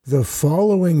The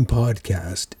following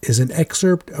podcast is an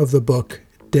excerpt of the book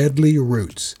Deadly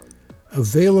Roots,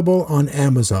 available on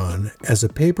Amazon as a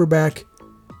paperback,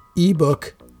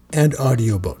 ebook, and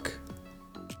audiobook.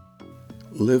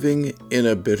 Living in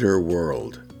a Bitter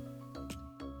World.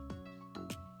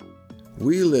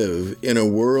 We live in a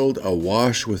world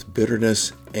awash with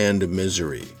bitterness and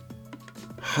misery.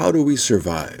 How do we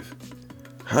survive?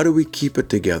 How do we keep it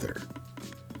together?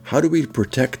 How do we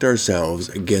protect ourselves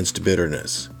against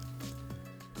bitterness?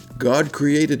 God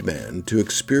created man to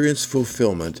experience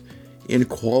fulfillment in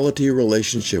quality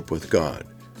relationship with God,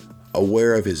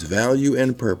 aware of his value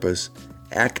and purpose,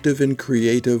 active and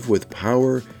creative with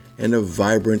power and a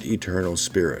vibrant eternal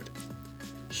spirit.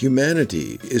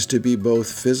 Humanity is to be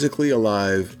both physically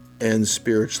alive and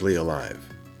spiritually alive.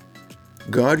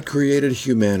 God created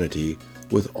humanity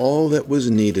with all that was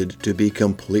needed to be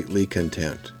completely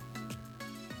content.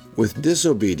 With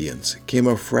disobedience came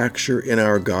a fracture in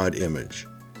our God image.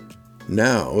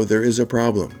 Now there is a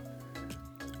problem.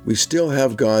 We still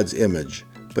have God's image,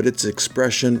 but its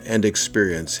expression and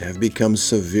experience have become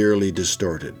severely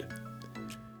distorted.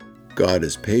 God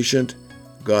is patient,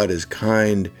 God is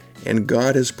kind, and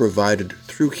God has provided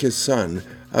through His Son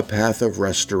a path of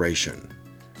restoration.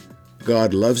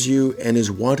 God loves you and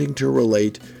is wanting to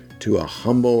relate to a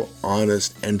humble,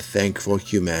 honest, and thankful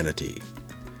humanity.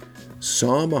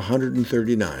 Psalm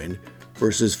 139,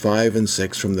 verses 5 and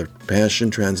 6 from the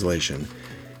Passion Translation,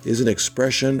 is an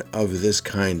expression of this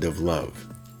kind of love.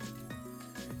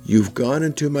 You've gone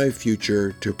into my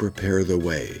future to prepare the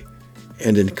way,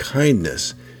 and in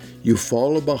kindness you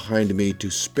follow behind me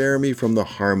to spare me from the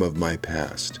harm of my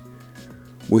past.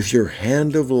 With your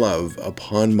hand of love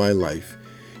upon my life,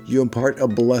 you impart a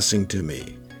blessing to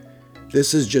me.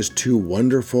 This is just too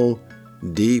wonderful,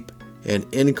 deep, and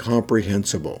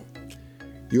incomprehensible.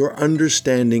 Your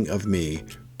understanding of me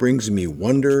brings me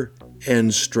wonder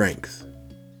and strength.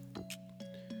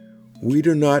 We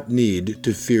do not need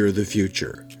to fear the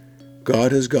future.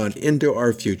 God has gone into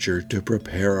our future to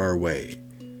prepare our way.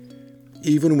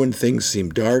 Even when things seem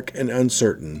dark and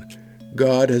uncertain,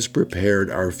 God has prepared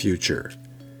our future.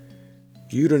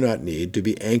 You do not need to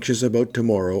be anxious about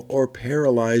tomorrow or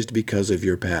paralyzed because of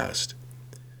your past.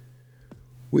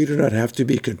 We do not have to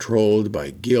be controlled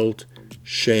by guilt,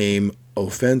 shame,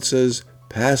 offenses,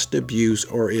 past abuse,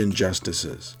 or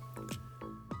injustices.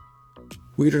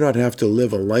 We do not have to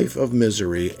live a life of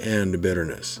misery and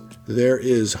bitterness. There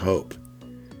is hope.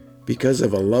 Because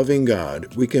of a loving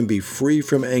God, we can be free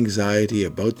from anxiety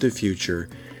about the future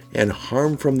and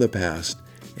harm from the past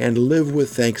and live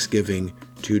with thanksgiving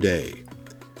today.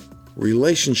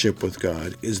 Relationship with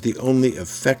God is the only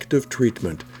effective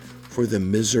treatment for the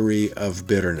misery of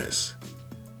bitterness.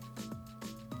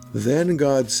 Then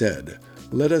God said,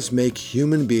 "Let us make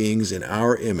human beings in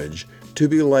our image to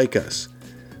be like us.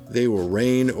 They will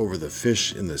reign over the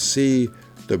fish in the sea,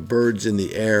 the birds in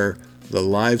the air, the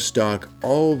livestock,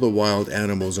 all the wild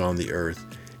animals on the earth,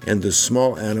 and the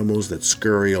small animals that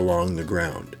scurry along the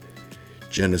ground."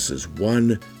 Genesis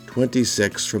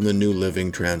 1:26 from the New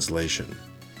Living Translation.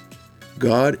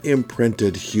 God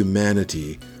imprinted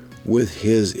humanity with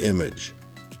His image.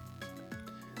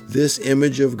 This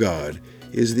image of God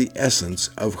is the essence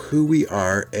of who we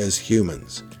are as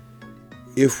humans.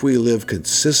 If we live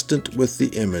consistent with the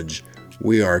image,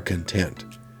 we are content.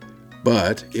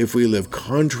 But if we live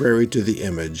contrary to the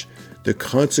image, the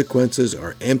consequences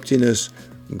are emptiness,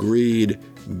 greed,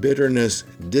 bitterness,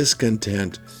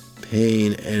 discontent,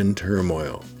 pain, and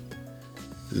turmoil.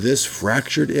 This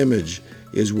fractured image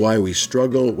is why we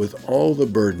struggle with all the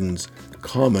burdens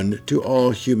common to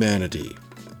all humanity.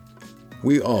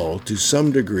 We all, to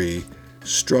some degree,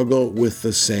 struggle with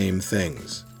the same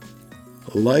things.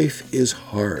 Life is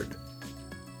hard.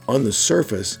 On the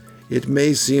surface, it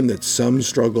may seem that some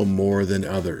struggle more than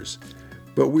others,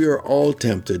 but we are all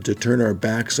tempted to turn our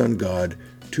backs on God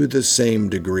to the same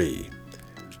degree.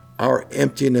 Our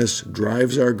emptiness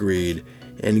drives our greed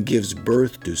and gives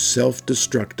birth to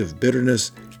self-destructive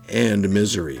bitterness and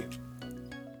misery.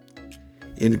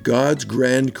 In God's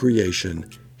grand creation,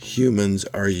 humans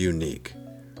are unique.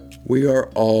 We are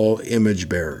all image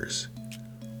bearers.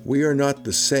 We are not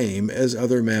the same as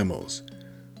other mammals.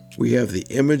 We have the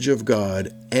image of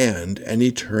God and an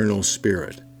eternal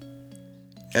spirit.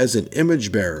 As an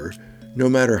image bearer, no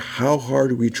matter how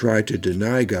hard we try to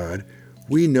deny God,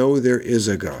 we know there is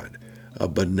a God, a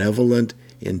benevolent,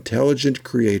 intelligent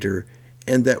creator,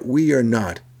 and that we are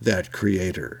not that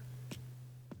creator.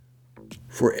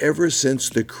 For ever since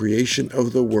the creation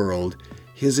of the world,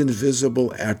 His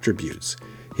invisible attributes,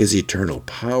 His eternal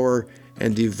power,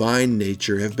 and divine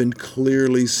nature have been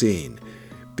clearly seen,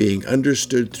 being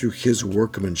understood through his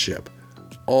workmanship,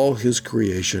 all his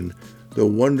creation, the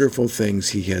wonderful things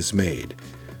he has made,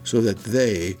 so that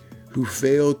they who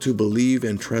fail to believe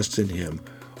and trust in him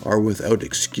are without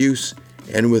excuse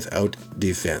and without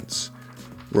defense.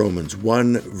 Romans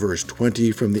 1, verse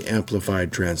 20 from the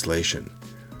Amplified Translation.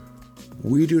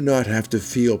 We do not have to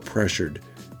feel pressured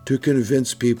to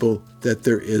convince people that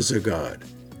there is a God.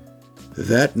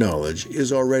 That knowledge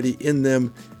is already in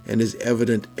them and is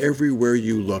evident everywhere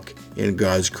you look in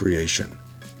God's creation.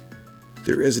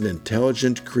 There is an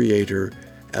intelligent creator,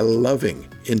 a loving,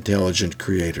 intelligent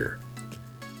creator.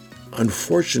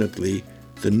 Unfortunately,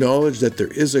 the knowledge that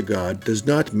there is a God does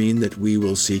not mean that we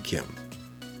will seek him.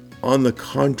 On the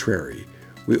contrary,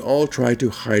 we all try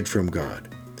to hide from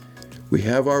God. We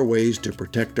have our ways to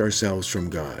protect ourselves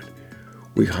from God.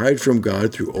 We hide from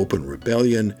God through open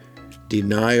rebellion,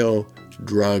 denial,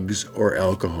 drugs, or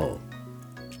alcohol.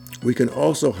 We can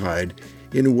also hide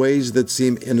in ways that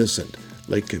seem innocent,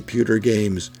 like computer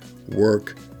games,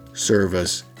 work,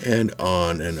 service, and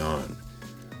on and on.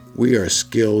 We are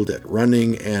skilled at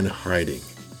running and hiding.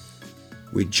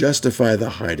 We justify the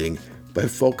hiding by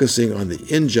focusing on the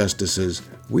injustices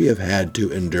we have had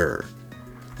to endure.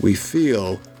 We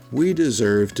feel we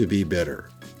deserve to be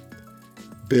bitter.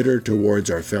 Bitter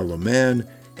towards our fellow man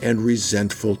and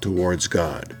resentful towards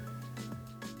God.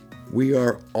 We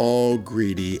are all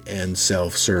greedy and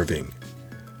self-serving.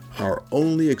 Our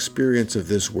only experience of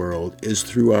this world is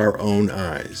through our own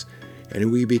eyes,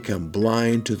 and we become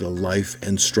blind to the life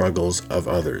and struggles of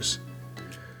others.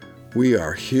 We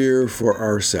are here for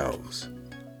ourselves.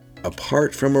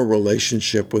 Apart from a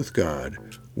relationship with God,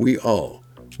 we all,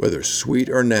 whether sweet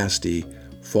or nasty,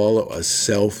 follow a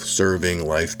self-serving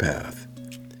life path.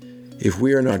 If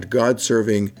we are not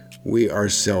God-serving, we are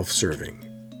self-serving.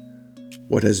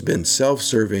 What has been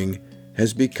self-serving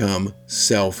has become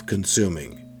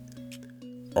self-consuming.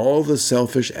 All the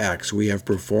selfish acts we have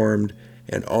performed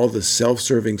and all the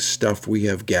self-serving stuff we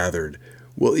have gathered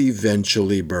will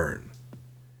eventually burn.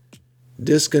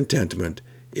 Discontentment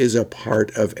is a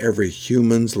part of every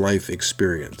human's life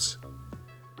experience.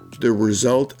 The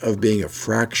result of being a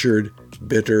fractured,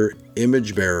 bitter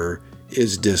image bearer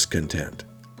is discontent.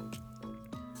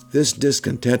 This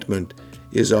discontentment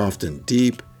is often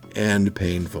deep and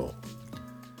painful.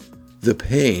 The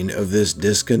pain of this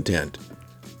discontent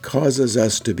causes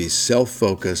us to be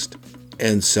self-focused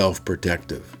and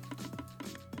self-protective.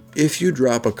 If you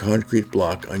drop a concrete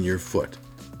block on your foot,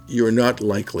 you are not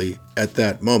likely, at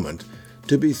that moment,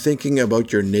 to be thinking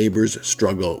about your neighbor's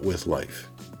struggle with life.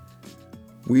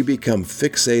 We become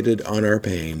fixated on our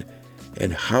pain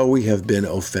and how we have been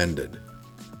offended.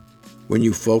 When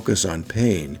you focus on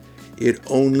pain, it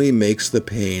only makes the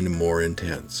pain more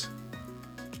intense.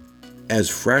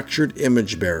 As fractured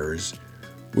image bearers,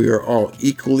 we are all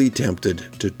equally tempted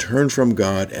to turn from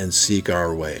God and seek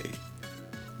our way.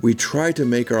 We try to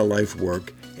make our life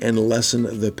work and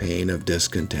lessen the pain of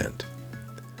discontent.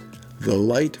 The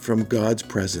light from God's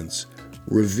presence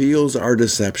reveals our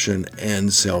deception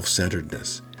and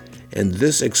self-centeredness, and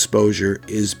this exposure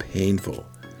is painful,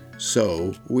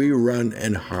 so we run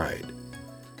and hide.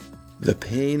 The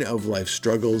pain of life's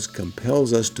struggles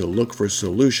compels us to look for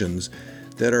solutions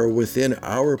that are within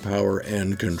our power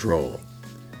and control.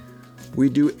 We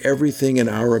do everything in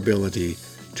our ability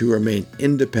to remain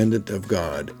independent of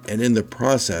God and in the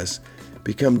process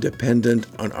become dependent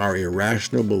on our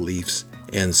irrational beliefs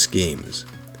and schemes.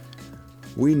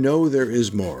 We know there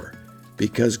is more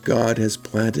because God has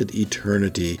planted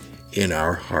eternity in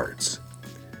our hearts.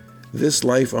 This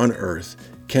life on earth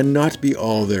cannot be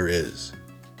all there is.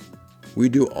 We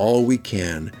do all we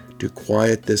can to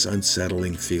quiet this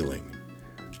unsettling feeling.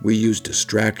 We use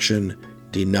distraction,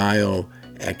 denial,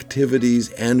 activities,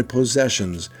 and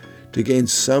possessions to gain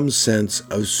some sense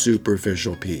of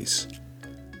superficial peace.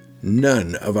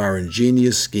 None of our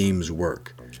ingenious schemes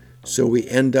work, so we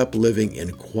end up living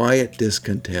in quiet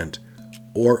discontent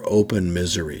or open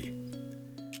misery.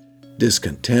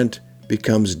 Discontent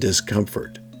becomes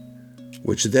discomfort,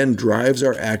 which then drives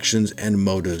our actions and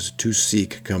motives to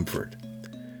seek comfort.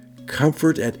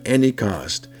 Comfort at any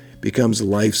cost becomes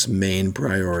life's main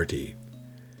priority.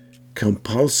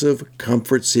 Compulsive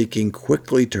comfort-seeking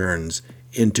quickly turns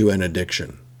into an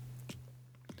addiction.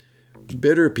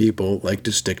 Bitter people like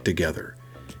to stick together,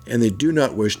 and they do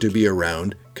not wish to be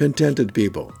around contented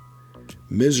people.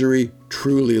 Misery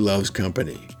truly loves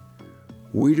company.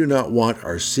 We do not want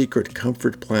our secret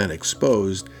comfort plan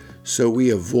exposed, so we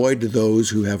avoid those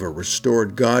who have a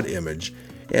restored God image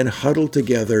and huddle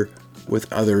together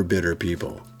with other bitter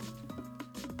people.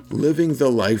 Living the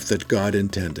life that God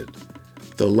intended,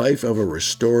 the life of a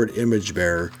restored image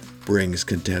bearer, brings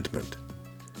contentment.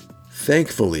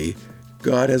 Thankfully,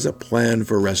 God has a plan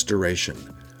for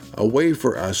restoration, a way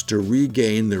for us to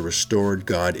regain the restored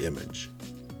God image.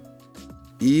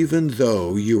 Even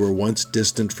though you were once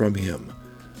distant from Him,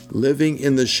 living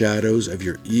in the shadows of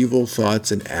your evil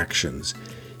thoughts and actions,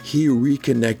 He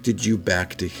reconnected you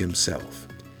back to Himself.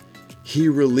 He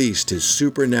released His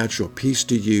supernatural peace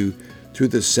to you through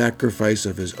the sacrifice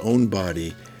of His own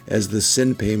body as the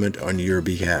sin payment on your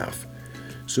behalf,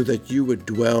 so that you would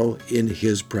dwell in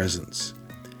His presence.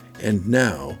 And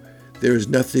now there is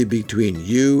nothing between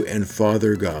you and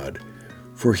Father God,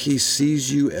 for He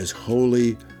sees you as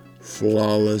holy,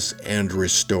 flawless, and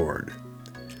restored.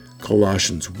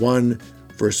 Colossians 1,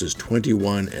 verses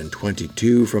 21 and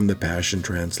 22 from the Passion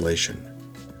Translation.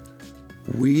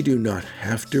 We do not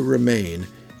have to remain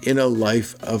in a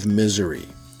life of misery.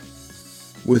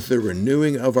 With the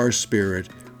renewing of our spirit,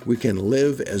 we can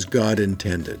live as God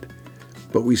intended,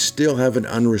 but we still have an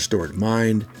unrestored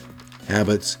mind,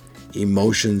 habits,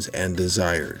 emotions, and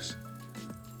desires.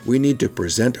 We need to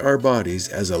present our bodies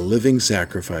as a living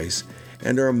sacrifice,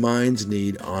 and our minds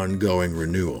need ongoing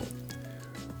renewal.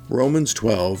 Romans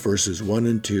 12, verses 1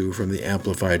 and 2 from the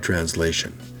Amplified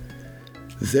Translation.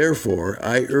 Therefore,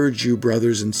 I urge you,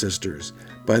 brothers and sisters,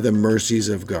 by the mercies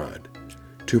of God,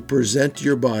 to present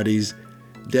your bodies,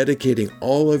 dedicating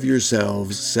all of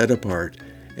yourselves set apart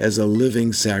as a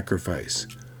living sacrifice,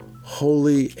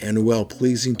 holy and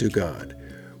well-pleasing to God,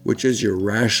 which is your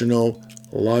rational,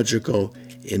 logical,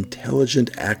 intelligent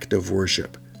act of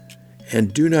worship.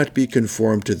 And do not be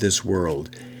conformed to this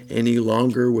world any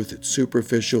longer with its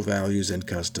superficial values and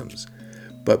customs,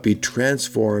 but be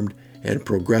transformed and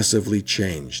progressively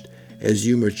changed as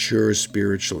you mature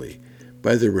spiritually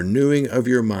by the renewing of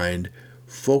your mind,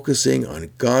 focusing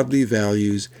on godly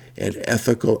values and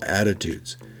ethical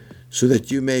attitudes, so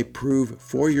that you may prove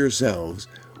for yourselves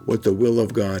what the will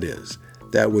of God is,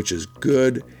 that which is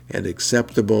good and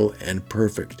acceptable and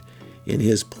perfect in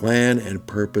His plan and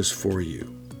purpose for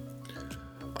you.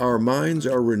 Our minds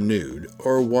are renewed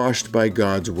or washed by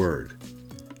God's Word.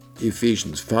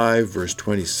 Ephesians 5, verse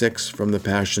 26 from the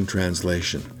Passion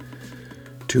Translation.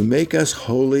 To make us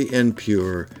holy and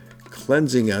pure,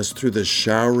 cleansing us through the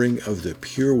showering of the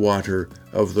pure water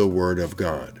of the Word of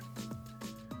God.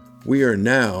 We are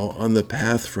now on the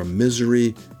path from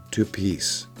misery to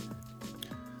peace.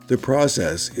 The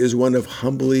process is one of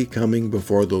humbly coming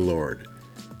before the Lord,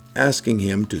 asking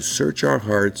Him to search our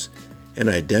hearts and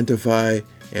identify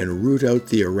and root out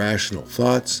the irrational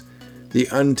thoughts, the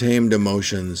untamed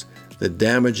emotions, the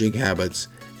damaging habits,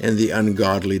 and the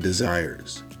ungodly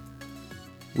desires.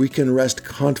 We can rest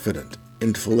confident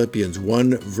in Philippians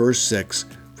 1, verse 6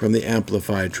 from the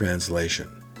Amplified Translation.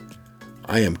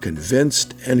 I am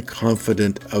convinced and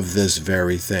confident of this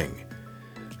very thing,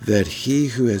 that He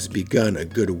who has begun a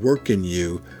good work in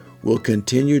you will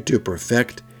continue to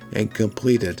perfect and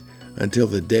complete it until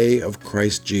the day of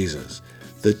Christ Jesus,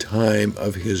 the time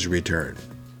of His return.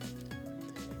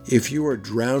 If you are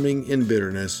drowning in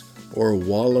bitterness or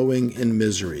wallowing in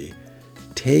misery,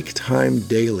 take time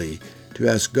daily to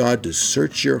ask God to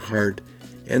search your heart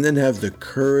and then have the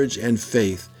courage and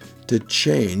faith to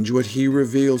change what He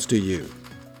reveals to you.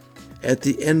 At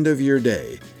the end of your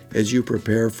day, as you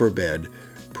prepare for bed,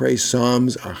 pray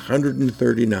Psalms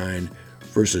 139,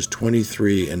 verses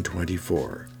 23 and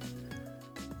 24.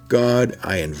 God,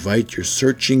 I invite your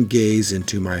searching gaze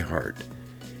into my heart.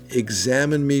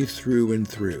 Examine me through and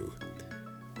through.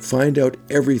 Find out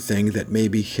everything that may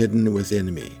be hidden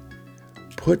within me.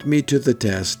 Put me to the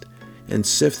test and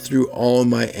sift through all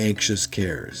my anxious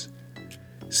cares.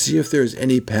 See if there is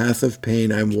any path of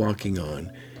pain I'm walking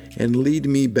on, and lead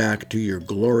me back to your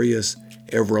glorious,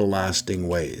 everlasting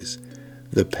ways,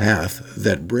 the path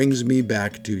that brings me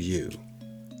back to you.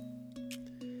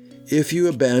 If you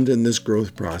abandon this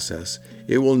growth process,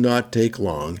 it will not take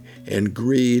long, and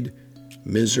greed,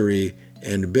 misery,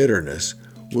 and bitterness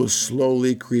will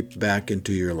slowly creep back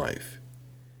into your life.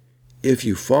 If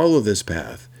you follow this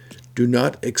path, do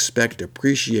not expect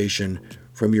appreciation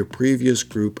from your previous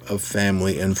group of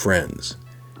family and friends.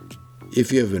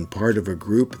 If you have been part of a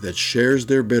group that shares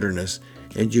their bitterness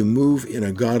and you move in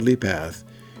a godly path,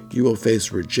 you will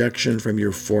face rejection from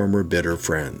your former bitter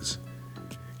friends.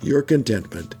 Your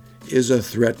contentment is a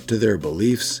threat to their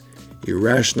beliefs,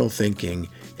 irrational thinking,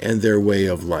 and their way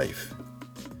of life.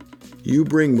 You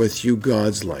bring with you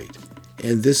God's light,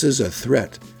 and this is a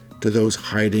threat to those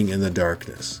hiding in the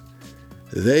darkness.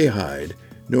 They hide,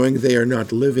 knowing they are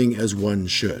not living as one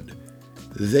should.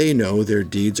 They know their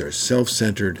deeds are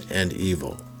self-centered and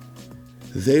evil.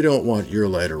 They don't want your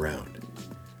light around.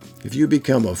 If you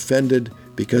become offended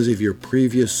because of your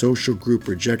previous social group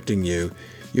rejecting you,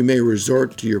 you may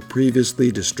resort to your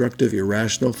previously destructive,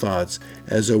 irrational thoughts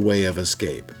as a way of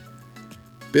escape.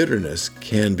 Bitterness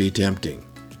can be tempting.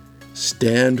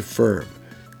 Stand firm.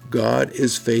 God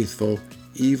is faithful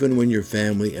even when your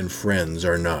family and friends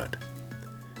are not.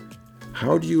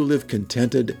 How do you live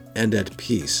contented and at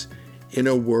peace in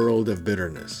a world of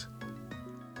bitterness?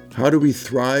 How do we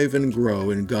thrive and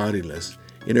grow in godliness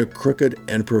in a crooked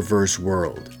and perverse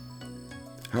world?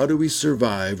 How do we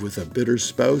survive with a bitter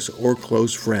spouse or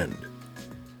close friend?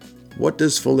 What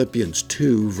does Philippians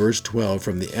 2, verse 12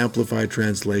 from the Amplified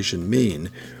Translation mean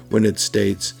when it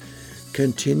states,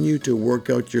 "Continue to work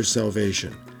out your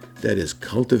salvation, that is,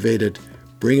 cultivate it,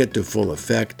 bring it to full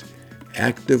effect,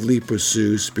 actively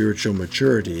pursue spiritual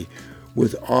maturity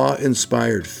with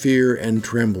awe-inspired fear and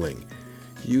trembling,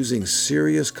 using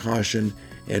serious caution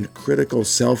and critical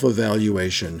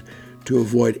self-evaluation to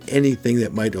avoid anything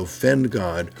that might offend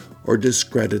God or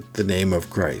discredit the name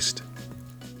of Christ."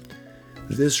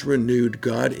 This renewed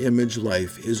God-image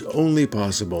life is only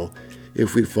possible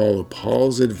if we follow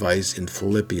Paul's advice in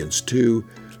Philippians 2,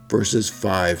 verses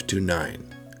 5 to 9.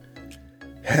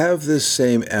 Have this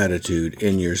same attitude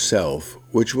in yourself,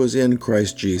 which was in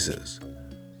Christ Jesus.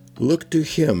 Look to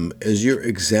him as your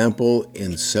example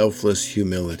in selfless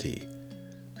humility,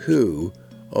 who,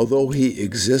 although he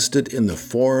existed in the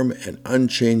form and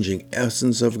unchanging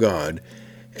essence of God,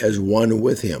 as one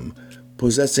with him,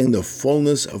 possessing the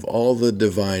fullness of all the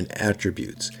divine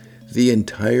attributes, the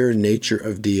entire nature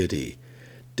of deity,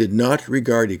 did not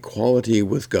regard equality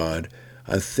with God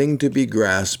a thing to be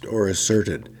grasped or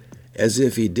asserted, as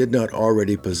if he did not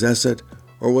already possess it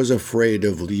or was afraid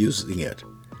of losing it,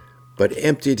 but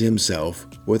emptied himself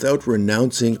without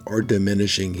renouncing or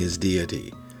diminishing his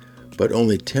deity, but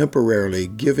only temporarily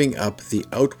giving up the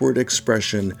outward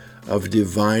expression of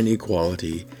divine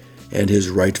equality and his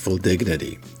rightful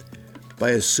dignity, by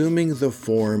assuming the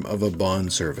form of a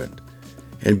bondservant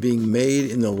and being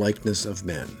made in the likeness of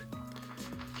men.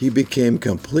 He became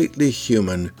completely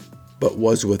human, but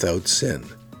was without sin,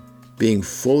 being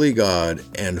fully God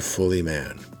and fully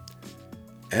man.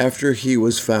 After he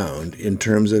was found, in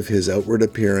terms of his outward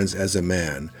appearance as a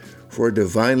man, for a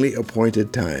divinely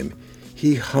appointed time,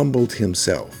 he humbled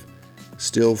himself,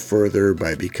 still further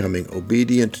by becoming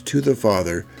obedient to the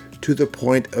Father to the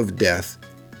point of death,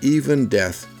 even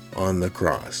death on the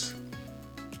cross.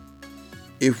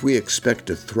 If we expect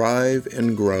to thrive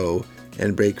and grow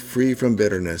and break free from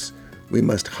bitterness, we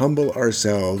must humble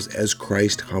ourselves as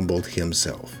Christ humbled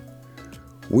himself.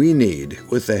 We need,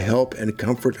 with the help and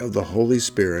comfort of the Holy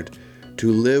Spirit,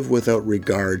 to live without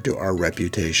regard to our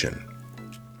reputation.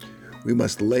 We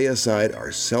must lay aside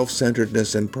our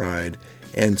self-centeredness and pride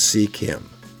and seek him.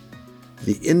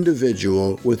 The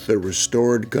individual with the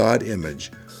restored God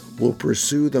image will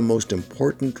pursue the most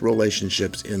important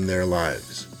relationships in their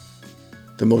lives.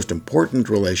 The most important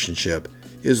relationship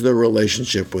is the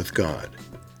relationship with God.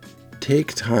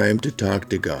 Take time to talk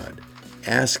to God.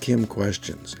 Ask him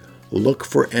questions. Look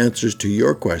for answers to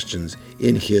your questions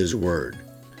in his word.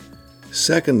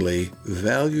 Secondly,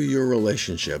 value your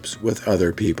relationships with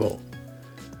other people.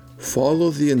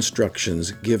 Follow the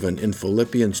instructions given in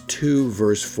Philippians 2,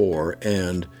 verse 4,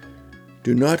 and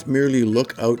do not merely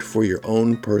look out for your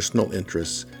own personal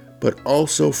interests, but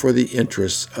also for the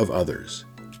interests of others.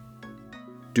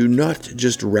 Do not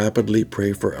just rapidly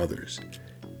pray for others.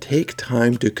 Take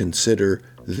time to consider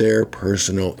their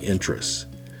personal interests.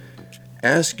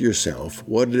 Ask yourself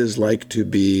what it is like to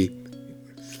be,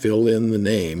 fill in the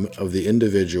name of the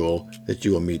individual that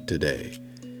you will meet today.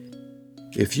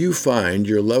 If you find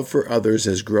your love for others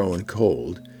has grown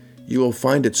cold, you will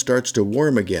find it starts to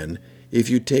warm again if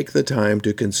you take the time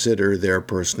to consider their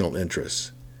personal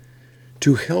interests.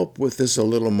 To help with this a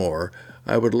little more,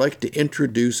 I would like to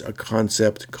introduce a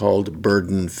concept called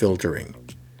burden filtering.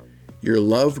 Your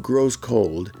love grows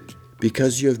cold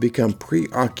because you have become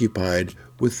preoccupied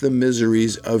with the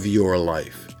miseries of your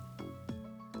life.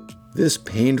 This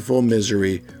painful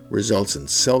misery results in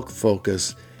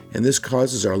self-focus, and this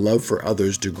causes our love for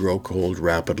others to grow cold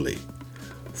rapidly.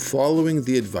 Following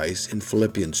the advice in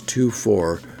Philippians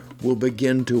 2:4 will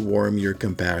begin to warm your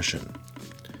compassion.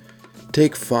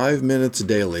 Take 5 minutes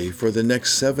daily for the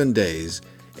next 7 days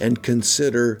and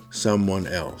consider someone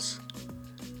else.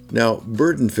 Now,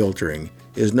 burden filtering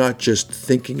is not just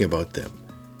thinking about them.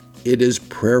 It is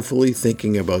prayerfully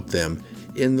thinking about them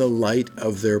in the light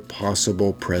of their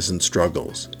possible present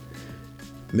struggles.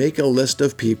 Make a list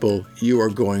of people you are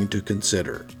going to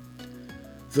consider.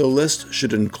 The list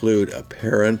should include a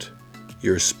parent,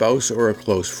 your spouse or a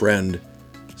close friend,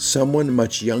 someone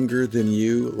much younger than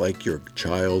you, like your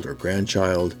child or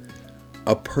grandchild,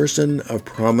 a person of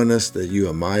prominence that you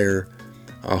admire,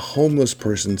 a homeless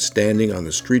person standing on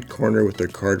the street corner with their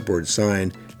cardboard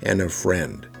sign, and a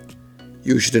friend.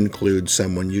 You should include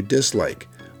someone you dislike,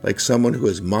 like someone who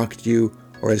has mocked you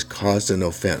or has caused an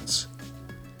offense.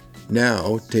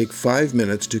 Now, take 5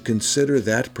 minutes to consider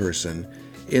that person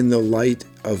in the light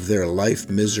of their life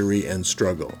misery and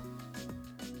struggle.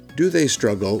 Do they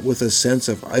struggle with a sense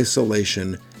of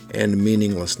isolation and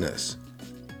meaninglessness?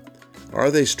 Are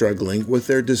they struggling with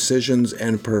their decisions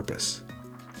and purpose?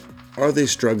 Are they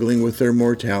struggling with their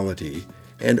mortality,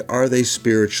 and are they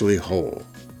spiritually whole?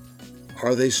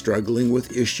 Are they struggling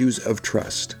with issues of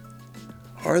trust?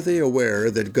 Are they aware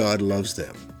that God loves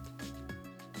them?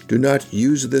 Do not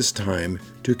use this time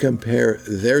to compare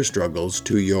their struggles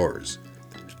to yours.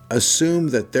 Assume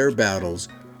that their battles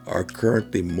are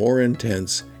currently more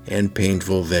intense and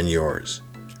painful than yours.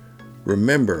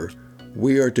 Remember,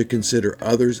 we are to consider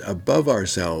others above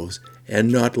ourselves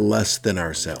and not less than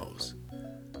ourselves.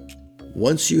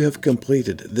 Once you have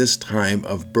completed this time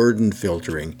of burden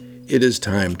filtering, it is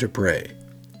time to pray.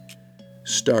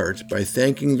 Start by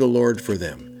thanking the Lord for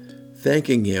them,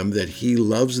 thanking Him that He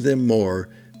loves them more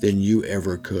than you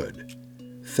ever could.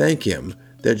 Thank Him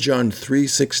that John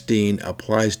 3:16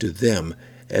 applies to them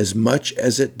as much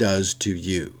as it does to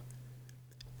you.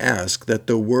 Ask that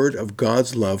the word of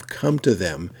God's love come to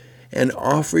them and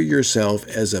offer yourself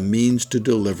as a means to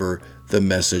deliver the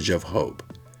message of hope.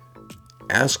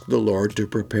 Ask the Lord to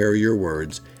prepare your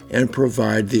words and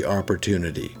provide the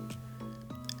opportunity.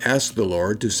 Ask the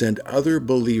Lord to send other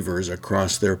believers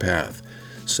across their path,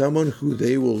 someone who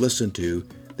they will listen to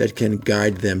that can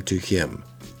guide them to Him.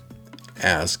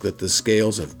 Ask that the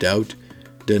scales of doubt,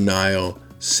 denial,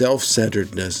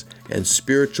 self-centeredness, and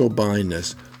spiritual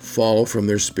blindness fall from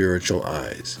their spiritual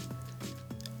eyes.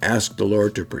 Ask the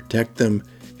Lord to protect them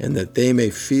and that they may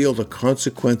feel the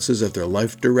consequences of their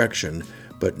life direction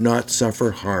but not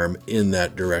suffer harm in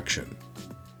that direction.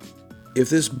 If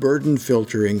this burden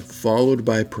filtering followed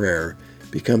by prayer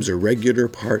becomes a regular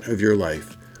part of your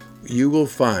life, you will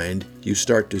find you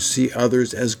start to see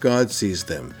others as God sees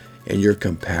them, and your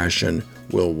compassion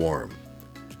will warm.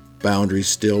 Boundaries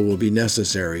still will be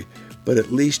necessary, but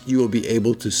at least you will be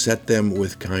able to set them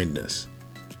with kindness.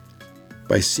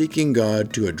 By seeking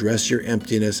God to address your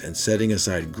emptiness and setting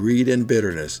aside greed and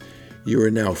bitterness, you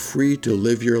are now free to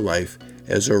live your life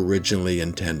as originally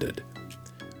intended.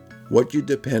 What you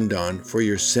depend on for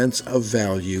your sense of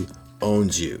value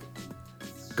owns you.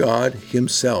 God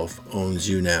Himself owns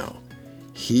you now.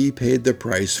 He paid the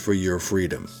price for your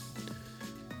freedom.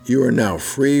 You are now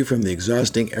free from the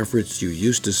exhausting efforts you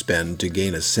used to spend to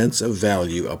gain a sense of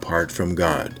value apart from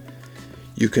God.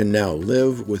 You can now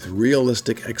live with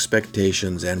realistic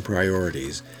expectations and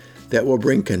priorities that will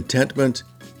bring contentment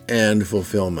and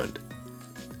fulfillment.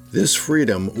 This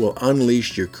freedom will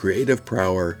unleash your creative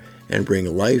power and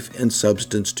bring life and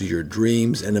substance to your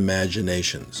dreams and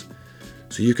imaginations,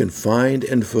 so you can find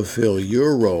and fulfill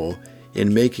your role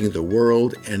in making the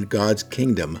world and God's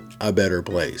kingdom a better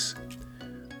place.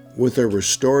 With a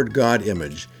restored God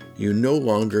image, you no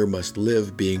longer must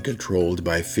live being controlled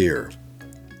by fear.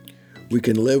 We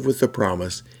can live with the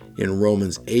promise in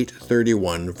Romans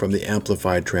 8:31 from the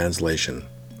Amplified Translation.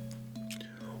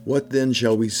 What then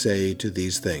shall we say to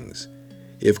these things?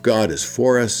 If God is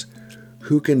for us,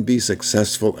 who can be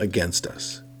successful against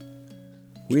us?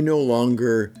 We no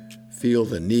longer feel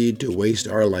the need to waste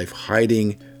our life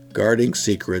hiding, guarding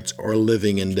secrets, or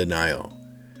living in denial.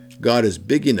 God is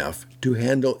big enough to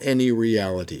handle any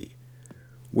reality.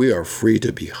 We are free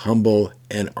to be humble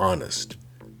and honest.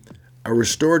 A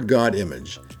restored God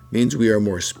image means we are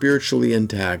more spiritually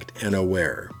intact and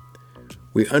aware.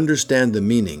 We understand the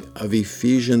meaning of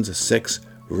Ephesians 6,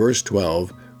 verse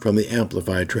 12 from the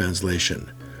Amplified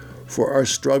Translation. For our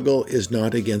struggle is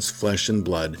not against flesh and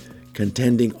blood,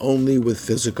 contending only with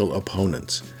physical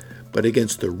opponents, but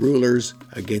against the rulers,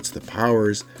 against the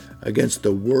powers, against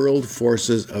the world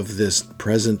forces of this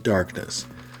present darkness,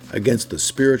 against the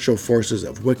spiritual forces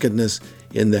of wickedness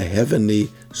in the heavenly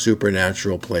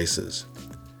supernatural places.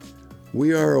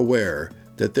 We are aware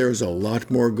that there is a lot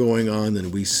more going on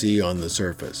than we see on the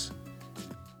surface.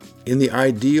 In the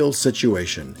ideal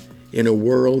situation, in a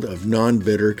world of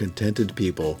non-bitter, contented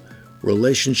people,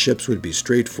 relationships would be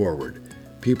straightforward.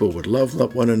 People would love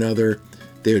one another.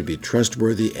 They would be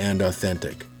trustworthy and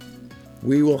authentic.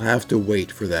 We will have to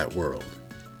wait for that world.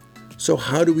 So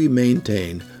how do we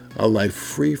maintain a life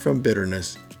free from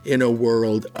bitterness in a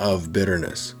world of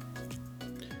bitterness?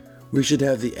 We should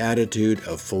have the attitude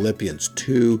of Philippians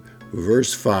 2,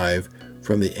 verse 5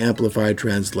 from the Amplified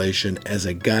Translation as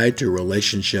a guide to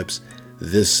relationships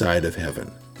this side of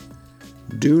heaven.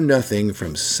 Do nothing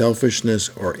from selfishness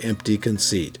or empty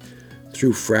conceit,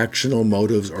 through fractional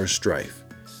motives or strife,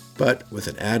 but with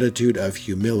an attitude of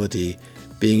humility,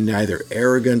 being neither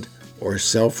arrogant or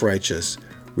self-righteous,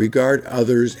 regard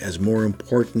others as more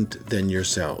important than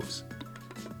yourselves.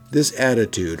 This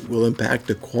attitude will impact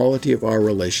the quality of our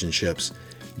relationships,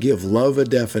 give love a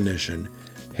definition,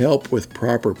 help with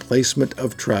proper placement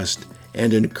of trust,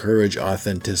 and encourage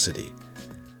authenticity.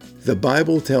 The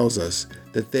Bible tells us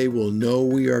that they will know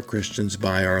we are Christians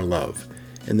by our love,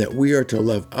 and that we are to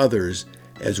love others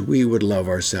as we would love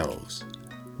ourselves.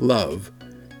 Love,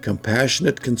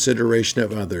 compassionate consideration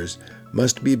of others,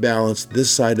 must be balanced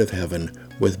this side of heaven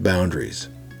with boundaries.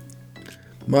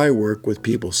 My work with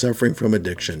people suffering from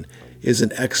addiction is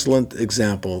an excellent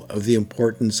example of the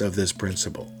importance of this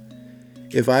principle.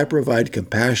 If I provide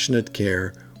compassionate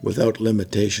care without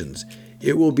limitations,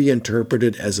 it will be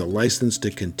interpreted as a license to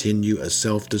continue a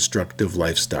self-destructive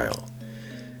lifestyle.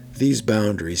 These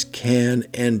boundaries can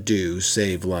and do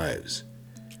save lives.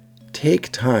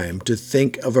 Take time to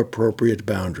think of appropriate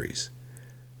boundaries.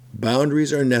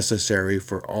 Boundaries are necessary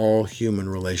for all human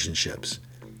relationships.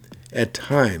 At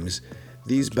times,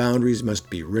 these boundaries must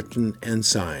be written and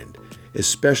signed,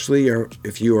 especially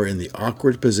if you are in the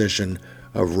awkward position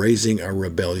of raising a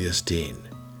rebellious teen.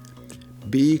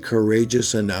 Be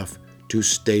courageous enough to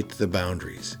state the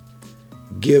boundaries.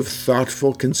 Give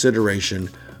thoughtful consideration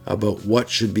about what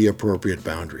should be appropriate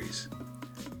boundaries.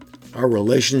 Our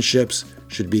relationships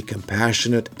should be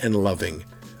compassionate and loving,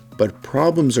 but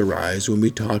problems arise when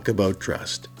we talk about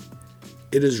trust.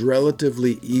 It is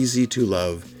relatively easy to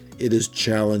love, it is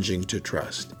challenging to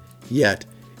trust. Yet,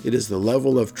 it is the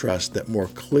level of trust that more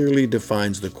clearly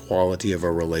defines the quality of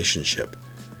a relationship.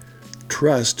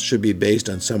 Trust should be based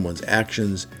on someone's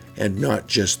actions and not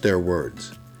just their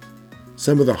words.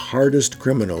 Some of the hardest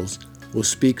criminals will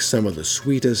speak some of the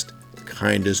sweetest,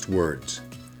 kindest words.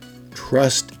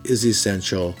 Trust is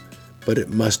essential, but it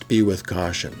must be with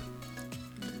caution.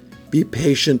 Be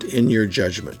patient in your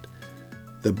judgment.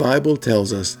 The Bible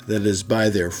tells us that it is by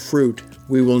their fruit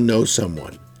we will know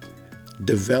someone.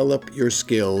 Develop your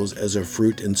skills as a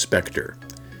fruit inspector.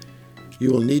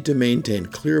 You will need to maintain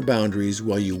clear boundaries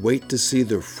while you wait to see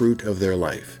the fruit of their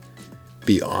life.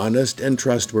 Be honest and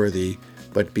trustworthy,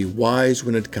 but be wise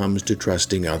when it comes to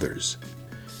trusting others.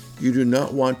 You do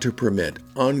not want to permit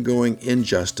ongoing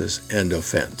injustice and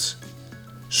offense.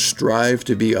 Strive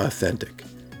to be authentic.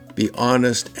 Be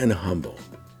honest and humble.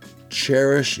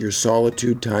 Cherish your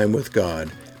solitude time with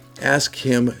God. Ask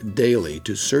Him daily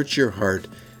to search your heart,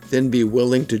 then be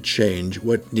willing to change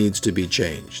what needs to be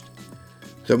changed.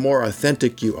 The more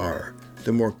authentic you are,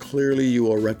 the more clearly you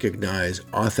will recognize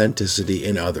authenticity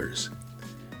in others.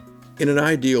 In an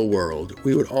ideal world,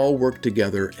 we would all work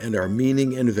together and our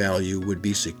meaning and value would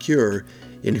be secure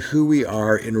in who we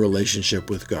are in relationship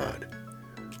with God.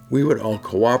 We would all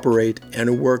cooperate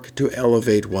and work to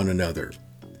elevate one another.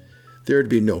 There would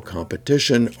be no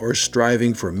competition or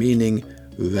striving for meaning,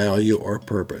 value, or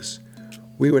purpose.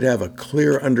 We would have a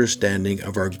clear understanding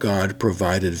of our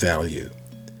God-provided value.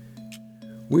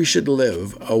 We should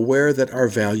live aware that our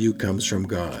value comes from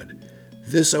God.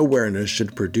 This awareness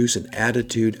should produce an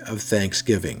attitude of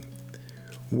thanksgiving.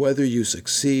 Whether you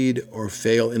succeed or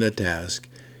fail in a task,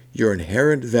 your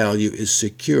inherent value is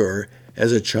secure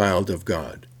as a child of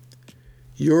God.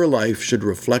 Your life should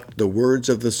reflect the words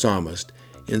of the psalmist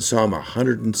in Psalm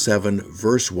 107,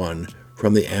 verse 1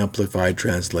 from the Amplified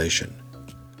Translation.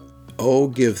 Oh,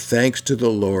 give thanks to the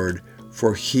Lord,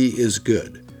 for He is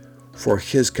good, for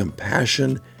His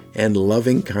compassion and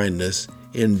loving kindness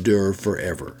endure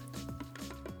forever.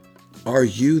 Are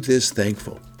you this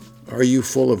thankful? Are you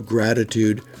full of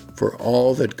gratitude for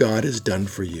all that God has done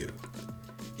for you?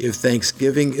 If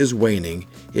thanksgiving is waning,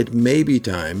 it may be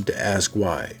time to ask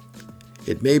why.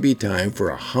 It may be time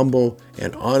for a humble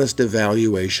and honest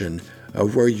evaluation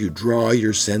of where you draw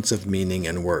your sense of meaning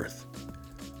and worth.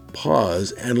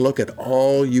 Pause and look at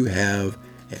all you have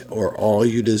or all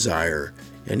you desire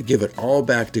and give it all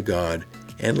back to God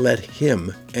and let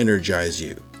Him energize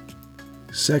you.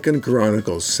 2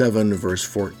 Chronicles 7, verse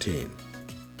 14.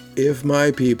 If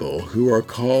my people who are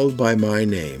called by my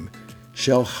name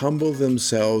shall humble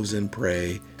themselves and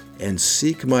pray and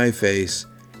seek my face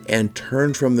and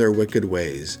turn from their wicked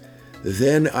ways,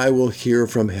 then I will hear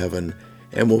from heaven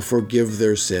and will forgive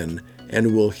their sin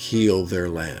and will heal their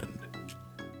land.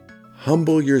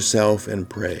 Humble yourself and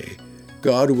pray.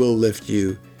 God will lift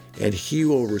you, and He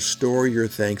will restore your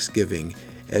thanksgiving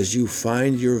as you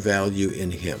find your value in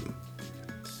Him.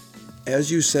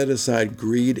 As you set aside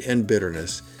greed and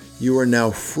bitterness, you are now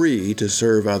free to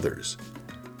serve others.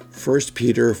 1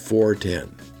 Peter 4:10.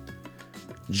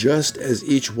 just as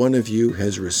each one of you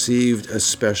has received a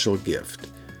special gift,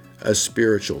 a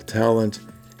spiritual talent,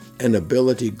 an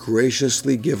ability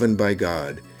graciously given by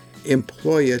God,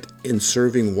 employ it in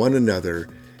serving one another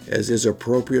as is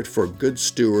appropriate for good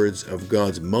stewards of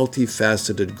God's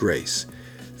multifaceted grace,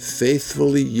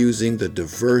 faithfully using the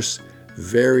diverse,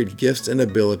 varied gifts and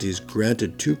abilities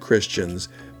granted to Christians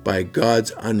by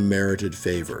God's unmerited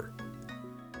favor.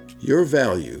 Your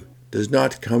value does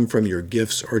not come from your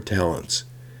gifts or talents.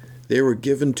 They were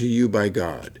given to you by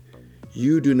God.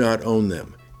 You do not own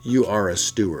them. You are a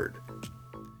steward.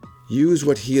 Use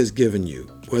what He has given you,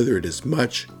 whether it is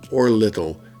much or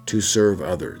little, to serve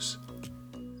others.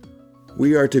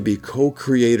 We are to be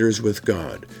co-creators with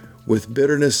God. With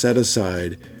bitterness set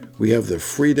aside, we have the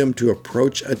freedom to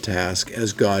approach a task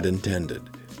as God intended.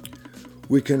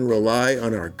 We can rely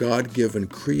on our God-given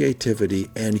creativity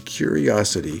and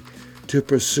curiosity to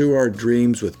pursue our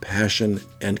dreams with passion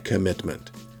and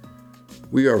commitment.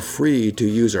 We are free to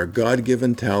use our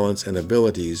God-given talents and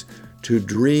abilities to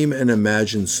dream and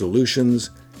imagine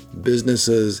solutions,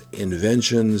 businesses,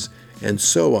 inventions, and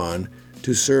so on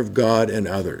to serve God and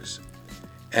others.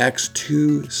 Acts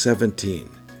 2:17.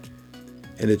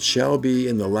 And it shall be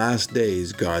in the last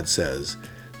days, God says,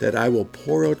 that I will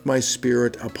pour out my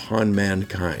Spirit upon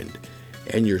mankind,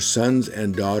 and your sons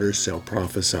and daughters shall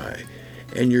prophesy,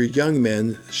 and your young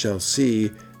men shall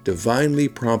see divinely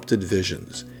prompted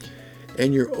visions,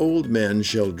 and your old men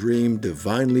shall dream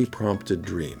divinely prompted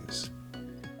dreams.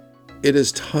 It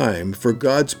is time for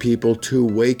God's people to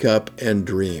wake up and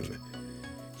dream.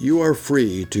 You are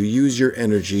free to use your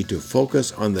energy to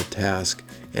focus on the task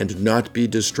and not be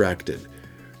distracted,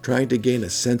 trying to gain a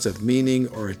sense of meaning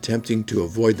or attempting to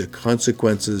avoid the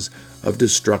consequences of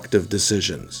destructive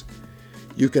decisions.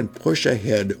 You can push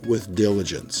ahead with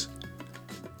diligence.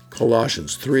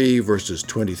 Colossians 3, verses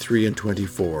 23 and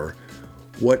 24.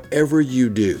 Whatever you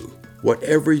do,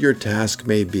 whatever your task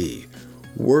may be,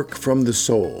 work from the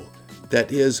soul.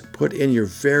 That is, put in your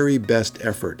very best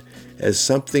effort as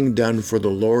something done for the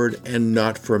Lord and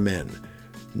not for men,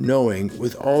 knowing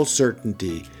with all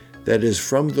certainty that it is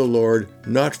from the Lord,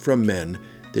 not from men,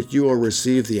 that you will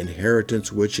receive the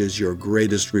inheritance which is your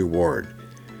greatest reward.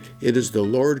 It is the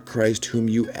Lord Christ whom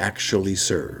you actually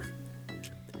serve.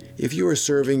 If you are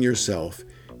serving yourself,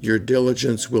 your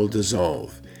diligence will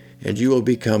dissolve, and you will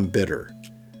become bitter.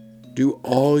 Do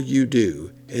all you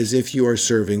do as if you are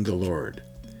serving the Lord.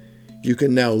 You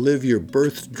can now live your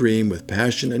birth dream with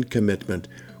passion and commitment,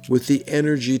 with the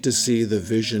energy to see the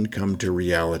vision come to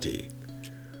reality.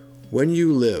 When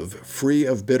you live free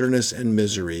of bitterness and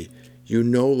misery, you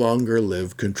no longer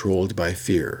live controlled by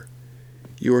fear.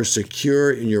 You are secure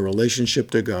in your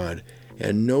relationship to God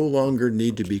and no longer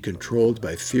need to be controlled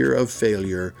by fear of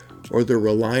failure or the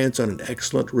reliance on an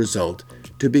excellent result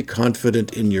to be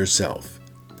confident in yourself.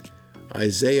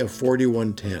 Isaiah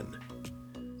 41:10.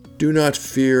 Do not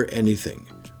fear anything,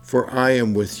 for I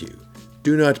am with you.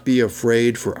 Do not be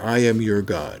afraid, for I am your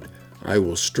God. I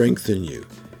will strengthen you.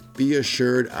 Be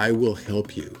assured I will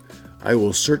help you. I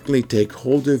will certainly take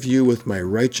hold of you with my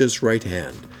righteous right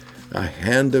hand, a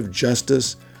hand of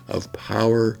justice, of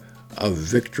power, of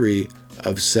victory,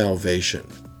 of salvation.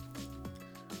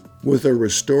 With a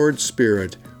restored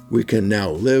spirit, we can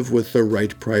now live with the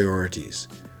right priorities.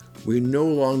 We no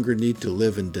longer need to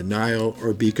live in denial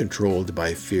or be controlled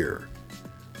by fear.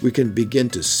 We can begin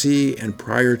to see and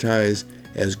prioritize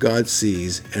as God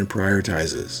sees and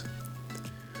prioritizes.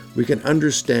 We can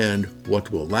understand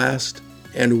what will last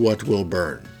and what will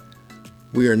burn.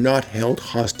 We are not held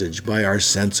hostage by our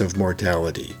sense of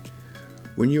mortality.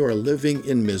 When you are living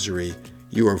in misery,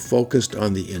 you are focused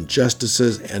on the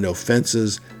injustices and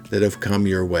offenses that have come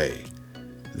your way.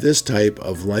 This type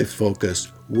of life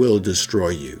focus will destroy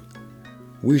you.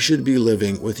 We should be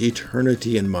living with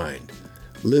eternity in mind,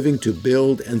 living to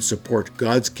build and support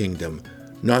God's kingdom,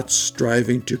 not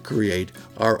striving to create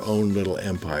our own little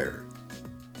empire.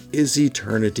 Is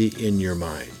eternity in your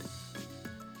mind?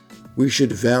 We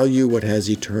should value what has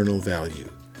eternal value.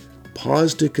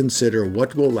 Pause to consider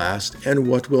what will last and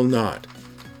what will not.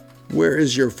 Where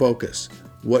is your focus?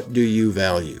 What do you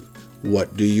value?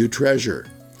 What do you treasure?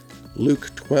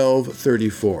 Luke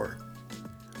 12:34.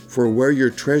 For where your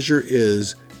treasure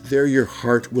is, there your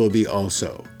heart will be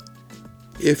also.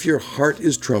 If your heart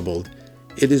is troubled,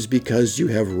 it is because you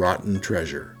have rotten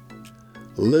treasure.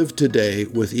 Live today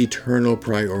with eternal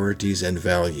priorities and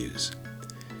values.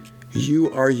 You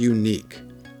are unique.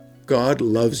 God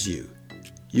loves you.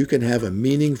 You can have a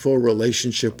meaningful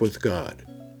relationship with God.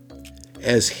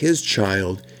 As His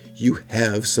child, you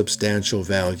have substantial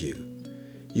value.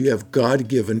 You have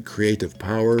God-given creative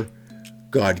power.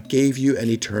 God gave you an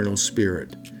eternal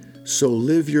spirit. So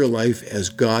live your life as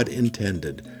God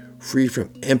intended, free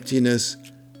from emptiness,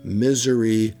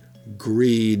 misery,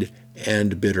 greed,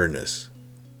 and bitterness.